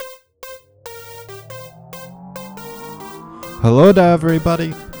Hello to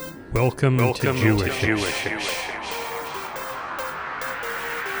everybody. Welcome to Jewish.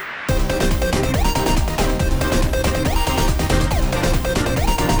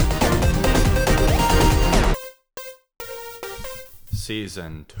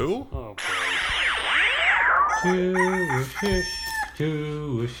 Season 2? Oh boy.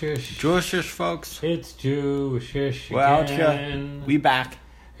 Jewish. Jewishish, folks. It's Jewishish We're out again. here. We back.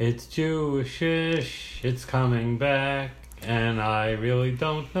 It's Jewishish. It's coming back. And I really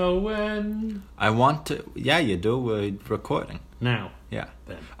don't know when. I want to... Yeah, you do. We're recording. Now. Yeah.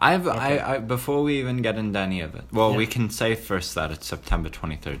 Then. I before we even get into any of it, well, Yeah. we can say first that it's September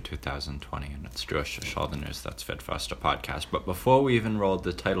 23rd, 2020, and it's Jewishish, all the news that's fit for us to podcast. But before we even roll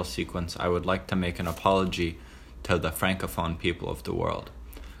the title sequence, I would like to make an apology to the Francophone people of the world.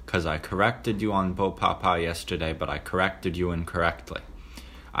 Because I corrected you on Bo Papa yesterday, but I corrected you incorrectly.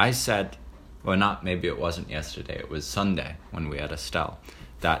 I said... Well, not, maybe it wasn't yesterday, it was Sunday when we had Estelle,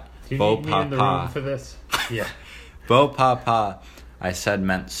 that Do you Bo need me in the room Papa, for this? Yeah. Bo Papa, I said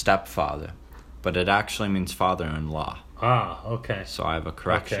meant stepfather, but it actually means father-in-law. Ah, okay. So I have a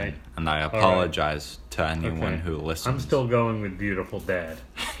correction, Okay. and I apologize to anyone Okay. who listens. I'm still going with beautiful dad.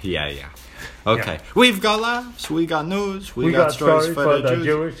 Yeah. Okay, Yeah. We've got laughs, we got news, we got stories for the Jews.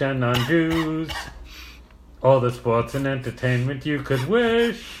 Jewish and non-Jews. All the sports and entertainment you could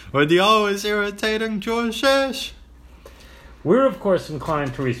wish. With the always irritating Jewishish. We're of course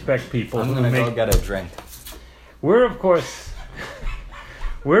inclined to respect people I'm who gonna make. go get a drink. We're of course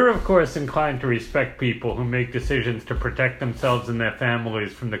inclined to respect people who make decisions to protect themselves and their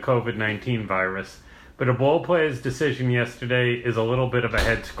families from the COVID-19 virus. But a ball player's decision yesterday is a little bit of a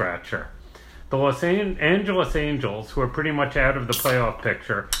head scratcher. The Los Angeles Angels, who are pretty much out of the playoff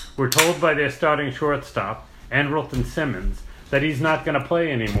picture, were told by their starting shortstop, Andrelton Simmons, that he's not going to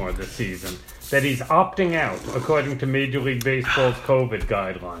play anymore this season, that he's opting out, according to Major League Baseball's COVID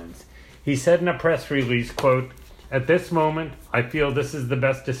guidelines. He said in a press release, quote, "At this moment, I feel this is the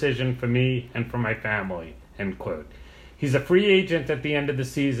best decision for me and for my family," end quote. He's a free agent at the end of the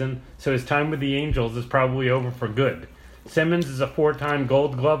season, so his time with the Angels is probably over for good. Simmons is a 4-time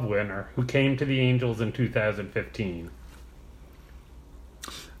Gold Glove winner who came to the Angels in 2015.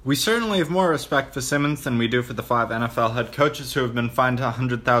 We certainly have more respect for Simmons than we do for the 5 NFL head coaches who have been fined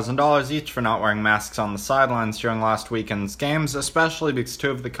 $100,000 each for not wearing masks on the sidelines during last weekend's games, especially because 2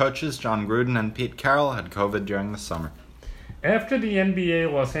 of the coaches, John Gruden and Pete Carroll, had COVID during the summer. After the NBA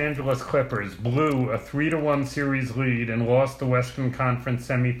Los Angeles Clippers blew a 3-1 series lead and lost the Western Conference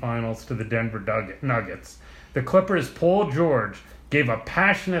semifinals to the Denver Nuggets, the Clippers' Paul George gave a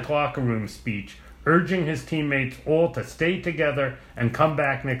passionate locker room speech urging his teammates all to stay together and come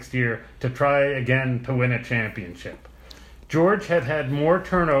back next year to try again to win a championship. George had had more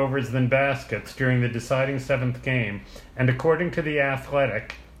turnovers than baskets during the deciding 7th game, and according to The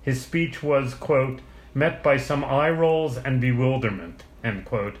Athletic, his speech was, quote, met by some eye rolls and bewilderment, end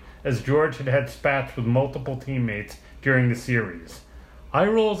quote, as George had had spats with multiple teammates during the series. Eye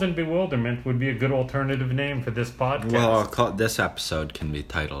rolls and bewilderment would be a good alternative name for this podcast. Well, this episode can be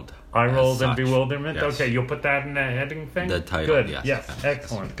titled Eye as rolls and such. bewilderment? Yes. Okay, you'll put that in the heading thing? The title, good. yes.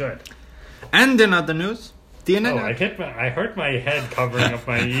 Excellent, good. And in other news, the Oh, internet. I hurt my head covering up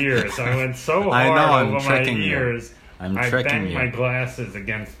my ears. I went so hard I know, I'm over my tricking you. ears. I'm I tricking banged you. my glasses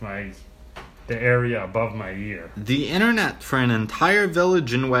against the area above my ear. The internet for an entire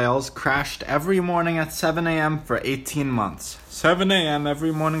village in Wales crashed every morning at 7 a.m. for 18 months. 7 a.m.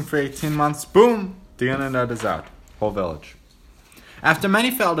 every morning for 18 months. Boom! The internet is out. Whole village. After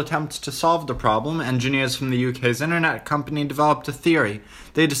many failed attempts to solve the problem, engineers from the UK's internet company developed a theory.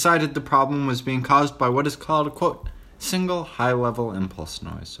 They decided the problem was being caused by what is called, quote, single high-level impulse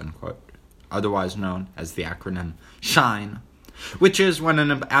noise, unquote, otherwise known as the acronym SHINE, which is when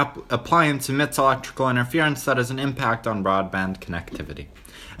an appliance emits electrical interference that has an impact on broadband connectivity.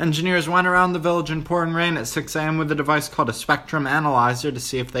 Engineers went around the village in pouring rain at 6 a.m. with a device called a spectrum analyzer to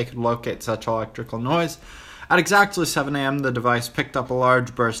see if they could locate such electrical noise. At exactly 7 a.m., the device picked up a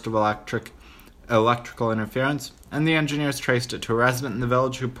large burst of electrical interference, and the engineers traced it to a resident in the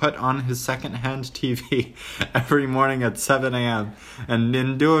village who put on his second-hand TV every morning at 7 a.m., and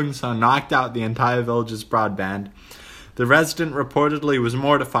in doing so knocked out the entire village's broadband. The resident reportedly was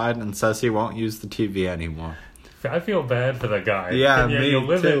mortified and says he won't use the TV anymore. I feel bad for the guy. Yeah, and yet me you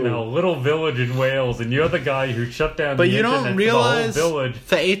live in too. a little village in Wales, and you're the guy who shut down But the you internet don't for realize the whole village.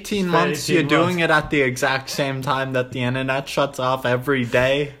 for 18 months 18 you're doing months. it at the exact same time that the internet shuts off every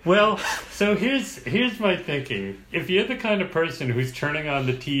day. Well, so here's my thinking. If you're the kind of person who's turning on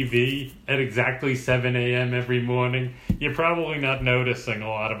the TV at exactly 7 a.m. every morning, you're probably not noticing a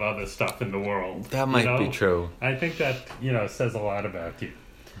lot of other stuff in the world. That might be true. I think that, says a lot about you.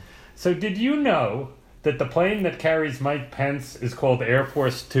 So did you know that the plane that carries Mike Pence is called Air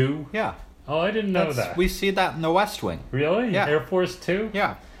Force Two? Yeah. Oh, I didn't know that. We see that in the West Wing. Really? Yeah. Air Force Two?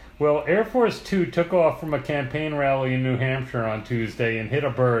 Yeah. Well, Air Force Two took off from a campaign rally in New Hampshire on Tuesday and hit a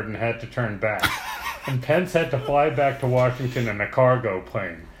bird and had to turn back. And Pence had to fly back to Washington in a cargo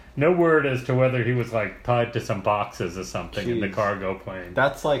plane. No word as to whether he was tied to some boxes or something in the Jeez. cargo plane.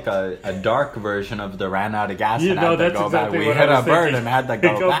 That's like a dark version of the ran out of gas and No, had to that's go exactly back. We what hit I a was bird thinking. and had to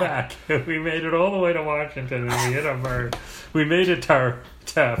go back. We made it all the way to Washington and we hit a bird. We made it to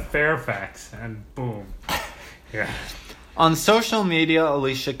Fairfax and boom. Yeah. On social media,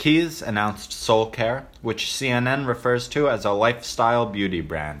 Alicia Keys announced Soul Care, which CNN refers to as a lifestyle beauty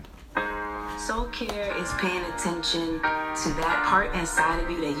brand. Soul Care is paying attention to that part inside of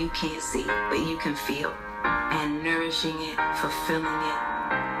you that you can't see, but you can feel, and nourishing it, fulfilling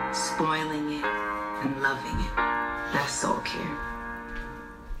it, spoiling it, and loving it. That's Soul Care.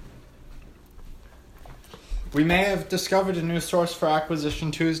 We may have discovered a new source for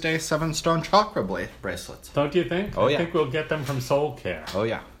Acquisition Tuesday 7-stone chakra bracelets. Don't you think? Oh, yeah. I think we'll get them from Soul Care. Oh,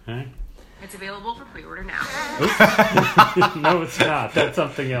 yeah. Huh? It's available for pre-order now. No, it's not. That's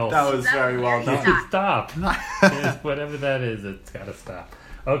something else. That was very well done. Stop. Yes, whatever that is, it's got to stop.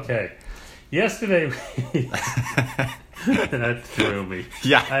 Okay. Yesterday, that threw me.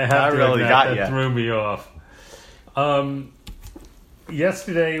 Yeah, I have that to really admit, got that you. threw me off.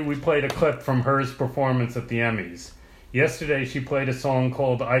 Yesterday, we played a clip from Her's performance at the Emmys. Yesterday, she played a song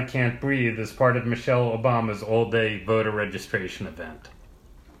called I Can't Breathe as part of Michelle Obama's all-day voter registration event.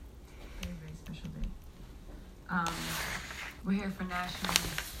 Very, very special day. We're here for National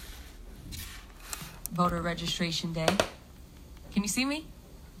Voter Registration Day. Can you see me?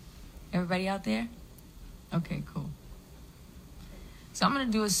 Everybody out there? Okay, cool. So I'm going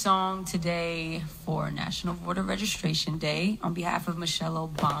to do a song today for National Voter Registration Day on behalf of Michelle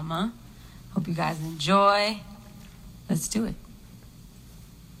Obama. Hope you guys enjoy. Let's do it.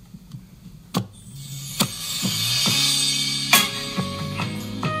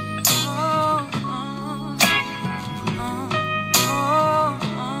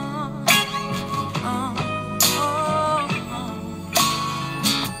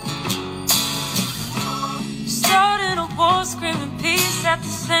 Starting a war, screaming peace at the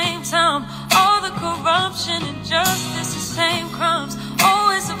same time. All the corruption, injustice, the same crimes.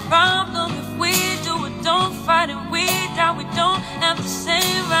 Always a problem if we do it, don't fight it, we die, we don't have the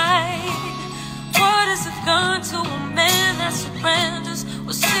same right. What is a gun to a man that surrenders?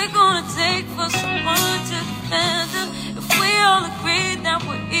 What's it gonna take for someone to defend him? If we all agree that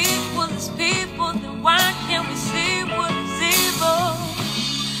we're equal as people, then why can't we see what is evil?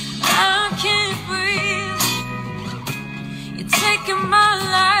 I can't breathe. You're taking my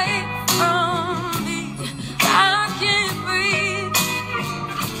life from me. I can't breathe.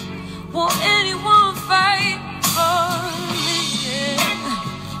 Will anyone fight for me? Yeah.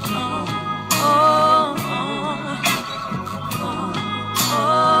 Oh, oh,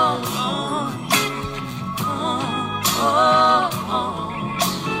 oh, oh, oh, oh.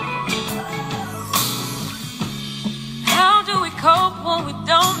 How do we cope when we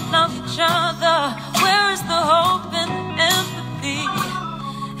don't love each other? Where is the hope and the empathy?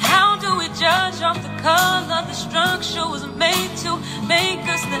 How do we judge off the color? The structure was made to make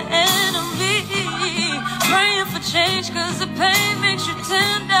us the enemy. Praying for change cause the pain makes you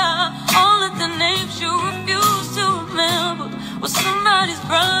tender. All of the names you refuse to remember was somebody's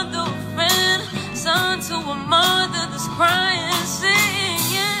brother or friend, son to a mother that's crying,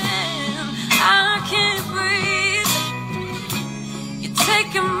 singing, I can't breathe. You're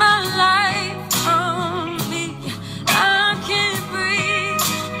taking my life from me. I can't breathe.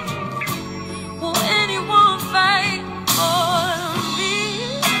 Will anyone fight for me?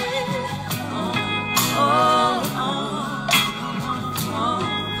 Oh, oh, oh,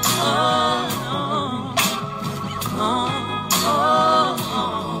 oh, oh, oh,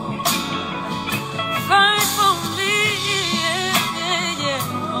 oh. Fight for me, yeah, yeah,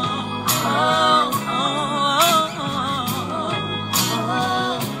 yeah. Oh,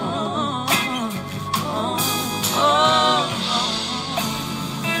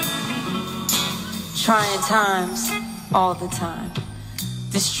 Trying times all the time.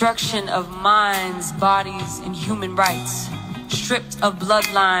 Destruction of minds, bodies, and human rights. Stripped of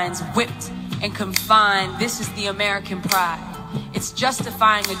bloodlines, whipped and confined. This is the American pride. It's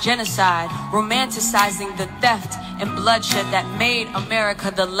justifying a genocide, romanticizing the theft and bloodshed that made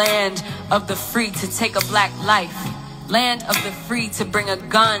America the land of the free to take a black life. Land of the free to bring a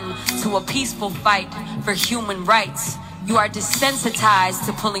gun to a peaceful fight for human rights. You are desensitized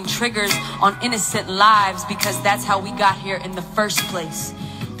to pulling triggers on innocent lives because that's how we got here in the first place.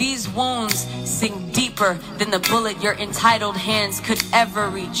 These wounds sink deeper than the bullet your entitled hands could ever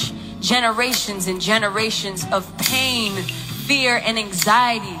reach. Generations and generations of pain, fear, and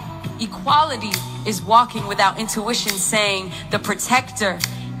anxiety. Equality is walking without intuition, saying the protector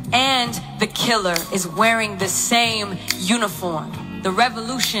and the killer is wearing the same uniform. The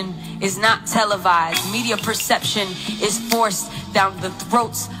revolution is not televised. Media perception is forced down the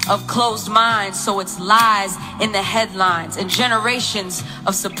throats of closed minds, so it's lies in the headlines and generations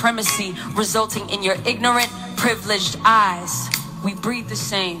of supremacy resulting in your ignorant, privileged eyes. We breathe the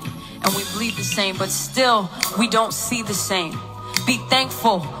same and we bleed the same, but still we don't see the same. Be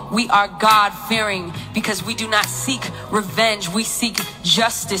thankful we are God-fearing because we do not seek revenge, we seek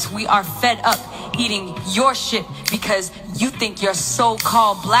justice. We are fed up eating your shit because you think your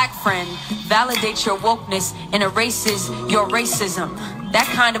so-called black friend validates your wokeness and erases your racism. That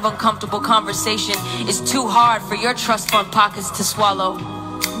kind of uncomfortable conversation is too hard for your trust fund pockets to swallow.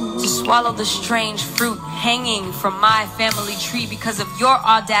 To swallow the strange fruit hanging from my family tree because of your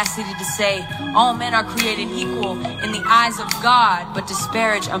audacity to say all men are created equal in the eyes of God, but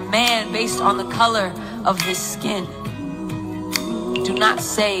disparage a man based on the color of his skin. Do not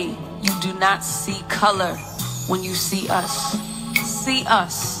say you do not see color when you see us. See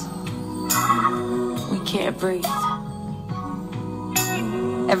us. We can't breathe.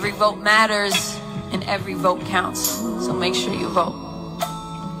 Every vote matters and every vote counts, so make sure you vote.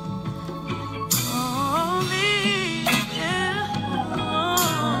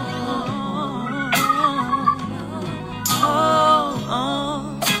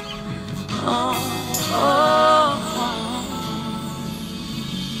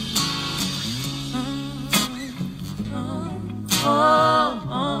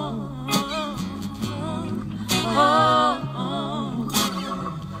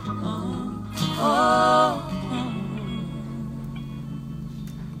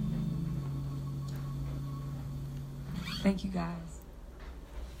 Thank you, guys.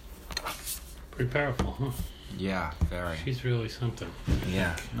 Pretty powerful, huh? Yeah, very. She's really something.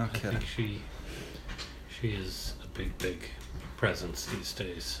 Yeah, no I kidding. think she is a big presence these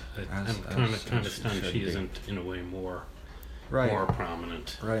days. I'm As kind of she stunned should she be. isn't in a way more Right.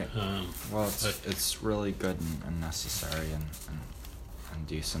 prominent. Right. Well, but- it's really good and necessary and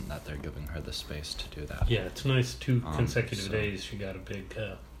decent that they're giving her the space to do that. Yeah, it's nice. 2 consecutive so- days she got a big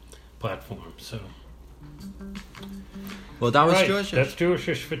platform. So Well, that was right, Jewish. that's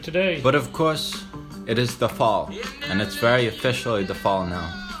Jewishish for today. But of course, it is the fall, and it's very officially the fall now.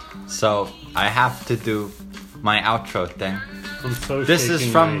 So I have to do my outro thing. I'm so This is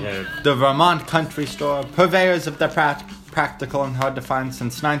shaking from my head. the Vermont Country Store, purveyors of the practical and hard to find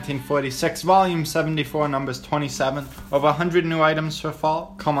since 1946, volume 74, numbers 27. Over 100 new items for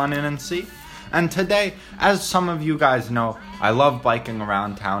fall. Come on in and see. And today, as some of you guys know, I love biking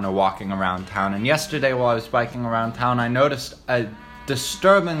around town or walking around town. And yesterday while I was biking around town, I noticed a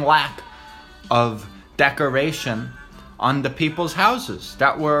disturbing lack of decoration on the people's houses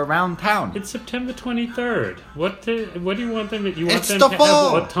that were around town. It's September 23rd. What do you want them to? You want It's them the to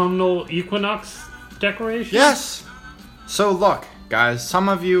fall. have autumnal equinox decoration? Yes! So look, guys, some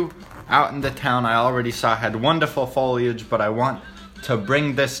of you out in the town I already saw had wonderful foliage, but I want to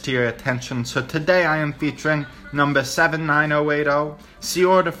bring this to your attention. So today I am featuring number 79080. See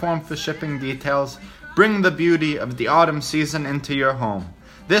order form for shipping details. Bring the beauty of the autumn season into your home.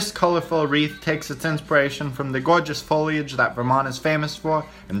 This colorful wreath takes its inspiration from the gorgeous foliage that Vermont is famous for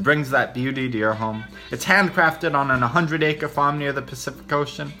and brings that beauty to your home. It's handcrafted on an 100-acre farm near the Pacific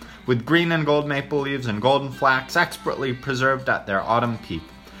Ocean with green and gold maple leaves and golden flax expertly preserved at their autumn peak.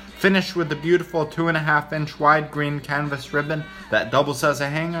 Finished with a beautiful 2.5-inch wide green canvas ribbon that doubles as a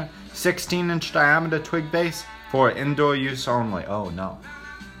hanger, 16-inch diameter twig base for indoor use only. Oh no.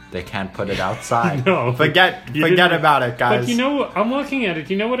 They can't put it outside. No. Forget didn't- about it, guys. But you know, I'm looking at it.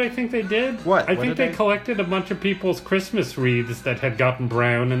 You know what I think they did? What? I What think did they they- collected a bunch of people's Christmas wreaths that had gotten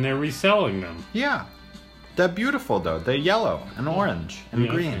brown and they're reselling them. Yeah. They're beautiful though. They're yellow and orange and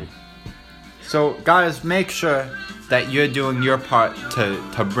Yeah, green. okay. So guys, make sure that you're doing your part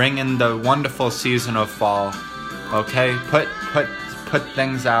to bring in the wonderful season of fall. Okay? Put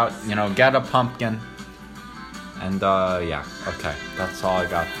things out, get a pumpkin. And yeah, okay, that's all I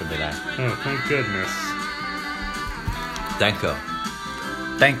got for today. Oh, thank goodness. Thank you.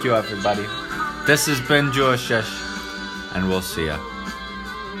 Thank you, everybody. This has been Jewish Ish, and we'll see ya.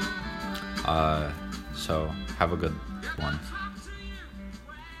 So have a good one.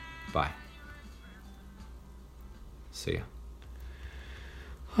 Bye. See ya.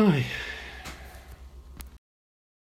 Hi.